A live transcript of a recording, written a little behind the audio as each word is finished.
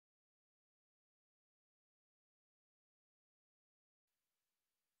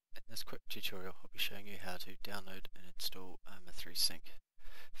this quick tutorial I'll be showing you how to download and install Arma 3 Sync.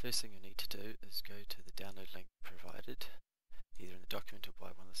 First thing you need to do is go to the download link provided, either in the document or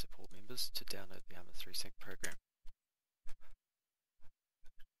by one of the support members, to download the Arma 3 Sync program.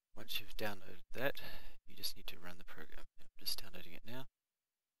 Once you've downloaded that, you just need to run the program. I'm just downloading it now.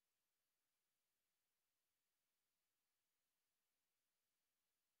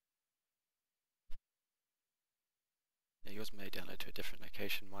 Now yours may download to a different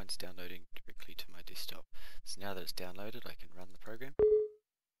location, mine's downloading directly to my desktop. So now that it's downloaded, I can run the program.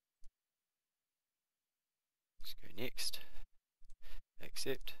 Just go next,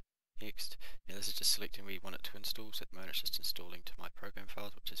 accept, next. Now this is just selecting where you want it to install, so at the moment it's just installing to my program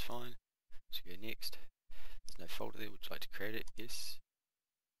files, which is fine. So go next. There's no folder there, would you like to create it? Yes.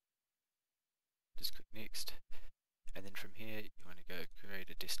 Just click next. And then from here you want to go create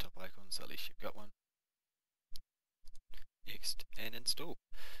a desktop icon, so at least you've got one. Next, and install.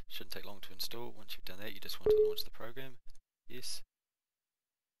 Shouldn't take long to install. Once you've done that, you just want to launch the program. Yes.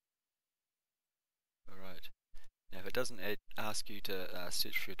 Alright. Now if it doesn't ask you to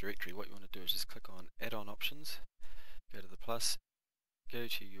search for your directory, what you want to do is just click on add-on options, go to the plus, go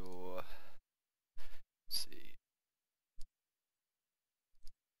to your, let's see,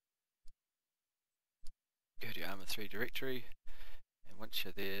 go to your Arma 3 directory, and once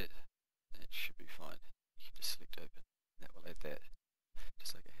you're there, it should be fine. You can just select open. That will add that,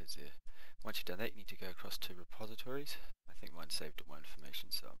 just like it has there. Once you've done that, you need to go across to repositories. I think mine saved all my information,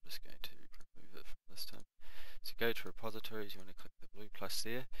 so I'm just going to remove it from this time. So go to repositories, you want to click the blue plus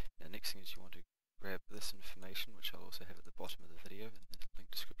there, and the next thing is you want to grab this information, which I'll also have at the bottom of the video in the link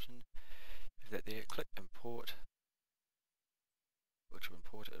description. Have that there, click import, which will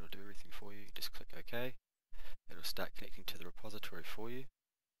import it, it'll do everything for you. Just click OK. It'll start connecting to the repository for you.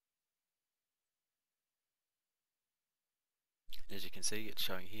 And as you can see, it's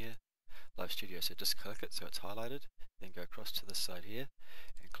showing here Live Studio, so just click it so it's highlighted, then go across to this side here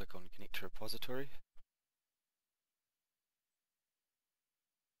and click on Connect to Repository.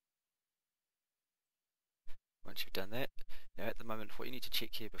 Once you've done that, now at the moment what you need to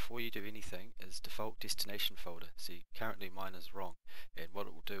check here before you do anything is default destination folder. See, currently mine is wrong, and what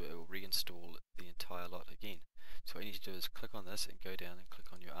it will do, it will reinstall the entire lot again. So what you need to do is click on this and go down and click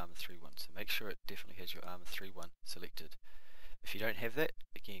on your Arma 3.1. So make sure it definitely has your Arma 3.1 selected. If you don't have that,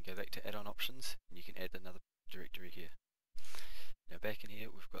 again go back to add-on options and you can add another directory here. Now back in here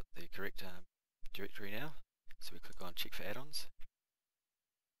we've got the correct directory now, so we click on check for add-ons.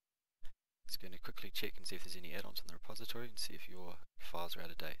 It's going to quickly check and see if there's any add-ons in the repository and see if your files are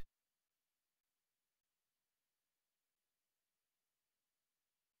out of date.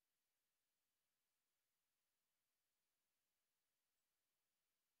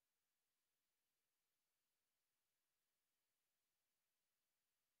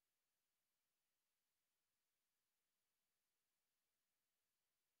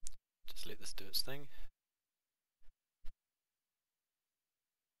 Just let this do its thing.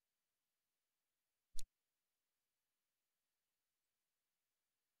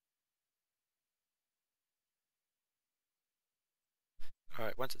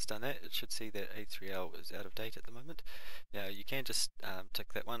 Alright, once it's done that, it should see that A3L is out of date at the moment. Now you can just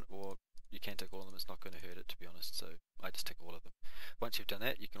tick that one, or you can tick all of them. It's not going to hurt it, to be honest, so I just tick all of them. Once you've done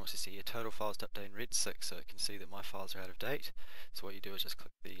that, you can also see your total files to update in red 6, so it can see that my files are out of date. So what you do is just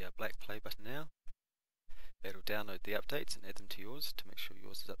click the black play button now. That'll download the updates and add them to yours to make sure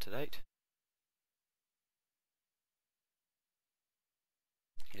yours is up to date.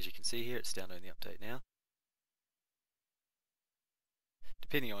 As you can see here, it's downloading the update now.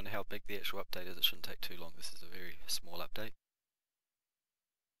 Depending on how big the actual update is, it shouldn't take too long. This is a very small update.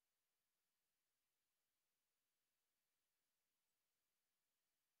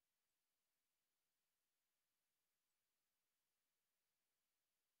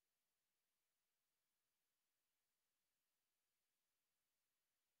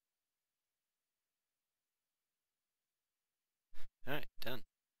 Alright, done.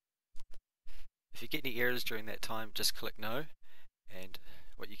 If you get any errors during that time, just click no, and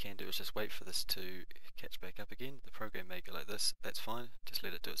what you can do is just wait for this to catch back up again. The program may go like this, that's fine, just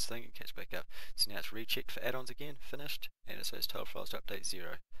let it do its thing and catch back up. So now it's rechecked for add-ons again, finished, and it says total files to update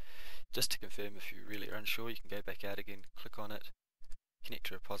 0. Just to confirm, if you really are unsure, you can go back out again, click on it, connect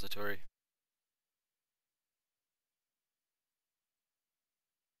to repository,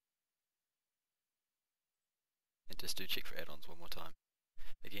 and just do check for add-ons one more time.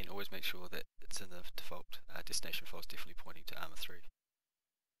 Again, always make sure that it's in the default destination files, definitely pointing to Arma 3.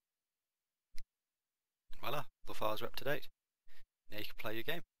 And voila, the files are up to date. Now you can play your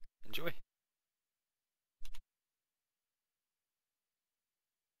game. Enjoy!